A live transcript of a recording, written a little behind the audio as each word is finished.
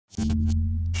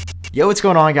Yo, what's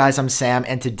going on, guys? I'm Sam,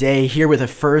 and today here with a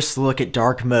first look at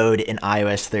dark mode in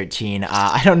iOS 13.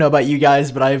 I don't know about you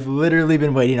guys, but I've literally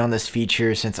been waiting on this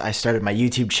feature since I started my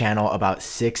YouTube channel about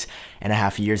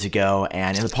 6.5 years ago,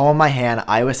 and in the palm of my hand,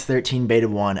 iOS 13 Beta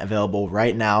 1 available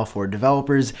right now for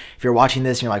developers. If you're watching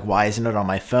this and you're like, why isn't it on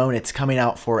my phone? It's coming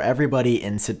out for everybody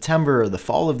in September or the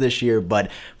fall of this year,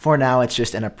 but for now, it's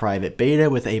just in a private beta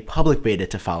with a public beta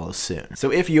to follow soon.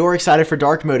 So if you're excited for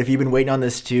dark mode, if you've been waiting on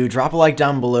this too, drop a like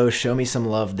down below, show me some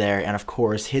love there, and of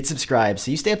course, hit subscribe so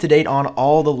you stay up to date on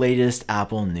all the latest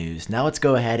Apple news. Now let's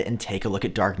go ahead and take a look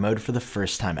at dark mode for the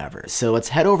first time ever. So let's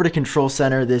head over to Control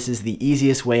Center. This is the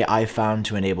easiest way I've found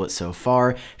to enable it so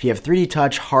far. If you have 3D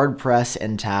touch, hard press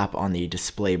and tap on the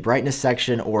display brightness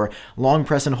section, or long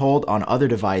press and hold on other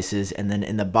devices, and then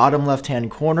in the bottom left hand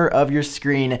corner of your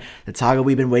screen, the toggle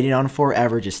we've been waiting on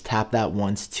forever, just tap that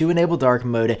once to enable dark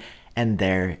mode. And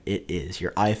there it is.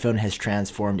 Your iPhone has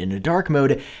transformed into dark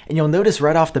mode, and you'll notice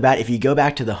right off the bat, if you go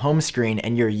back to the home screen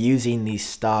and you're using the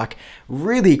stock,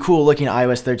 really cool looking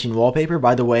iOS 13 wallpaper.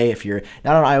 By the way, if you're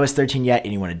not on iOS 13 yet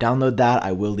and you want to download that,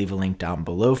 I will leave a link down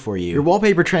below for you. Your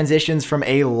wallpaper transitions from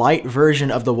a light version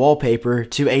of the wallpaper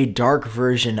to a dark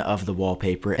version of the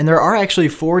wallpaper, and there are actually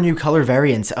 4 new color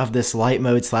variants of this light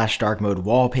mode / dark mode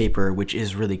wallpaper, which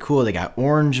is really cool. They got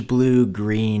orange, blue,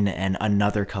 green, and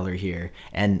another color here,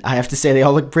 and I have to say they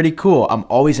all look pretty cool. I'm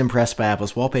always impressed by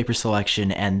Apple's wallpaper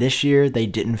selection, and this year they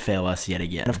didn't fail us yet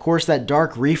again. And of course, that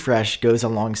dark refresh goes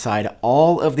alongside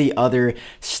all of the other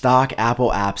stock Apple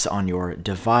apps on your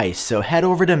device. So head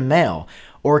over to Mail,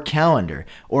 or Calendar,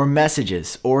 or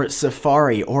Messages, or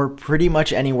Safari, or pretty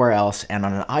much anywhere else, and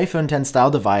on an iPhone 10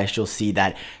 style device, you'll see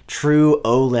that true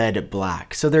OLED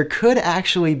black. So there could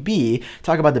actually be,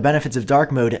 talk about the benefits of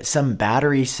dark mode, some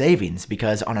battery savings,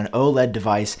 because on an OLED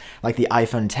device like the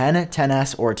iPhone 10,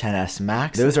 10s, or 10s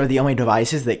Max, those are the only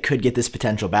devices that could get this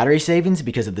potential battery savings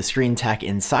because of the screen tech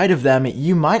inside of them.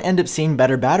 You might end up seeing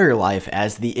better battery life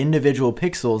as the individual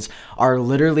pixels are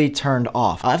literally turned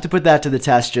off. I'll have to put that to the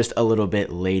test just a little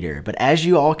bit later, but as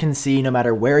you all can see, no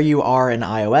matter where you are in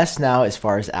iOS now, as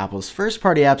far as Apple's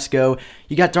first-party apps go,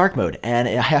 you got dark mode, and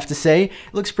I have to say, it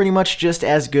looks pretty much just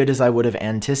as good as I would have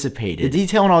anticipated. The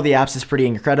detail on all the apps is pretty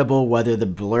incredible, whether the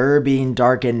blur being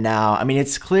darkened now. I mean,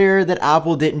 it's clear that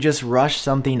Apple didn't just rush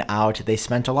something out. They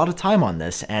spent a lot of time on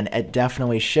this, and it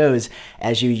definitely shows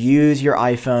as you use your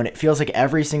iPhone. It feels like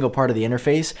every single part of the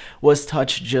interface was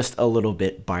touched just a little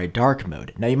bit by dark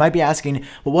mode. Now, you might be asking,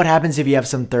 well, what happens if you have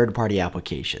some third-party applications?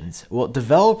 Well,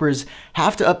 developers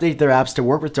have to update their apps to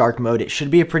work with dark mode. It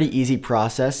should be a pretty easy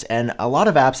process, and a lot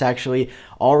of apps actually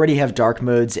already have dark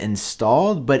modes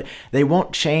installed, but they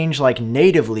won't change like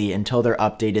natively until they're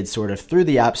updated sort of through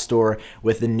the App Store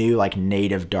with the new like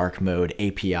native dark mode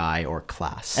API or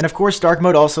class. And of course, dark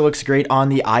mode also looks great on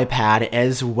the iPad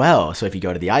as well. So if you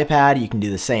go to the iPad, you can do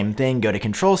the same thing, go to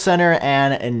Control Center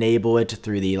and enable it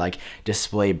through the like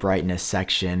display brightness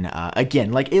section.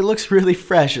 Again, like it looks really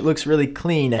fresh, it looks really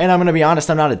clean. And I'm gonna be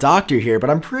honest, I'm not a doctor here, but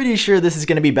I'm pretty sure this is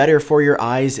gonna be better for your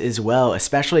eyes as well,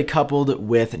 especially coupled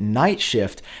with night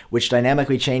shift, which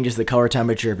dynamically changes the color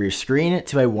temperature of your screen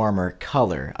to a warmer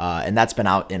color. And that's been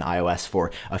out in iOS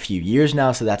for a few years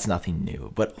now, so that's nothing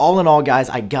new. But all in all, guys,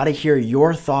 I gotta hear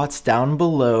your thoughts down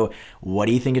below. What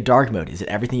do you think of dark mode? Is it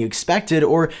everything you expected,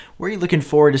 or were you looking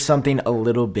forward to something a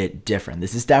little bit different?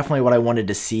 This is definitely what I wanted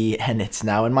to see, and it's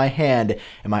now in my hand,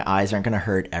 and my eyes aren't gonna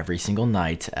hurt every single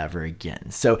night ever again.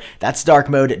 So that's dark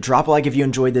mode. Drop a like if you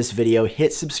enjoyed this video,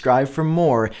 hit subscribe for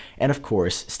more, and of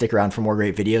course, stick around for more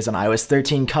great videos on iOS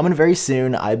 13 coming very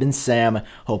soon. I've been Sam.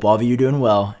 Hope all of you are doing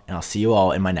well, and I'll see you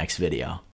all in my next video.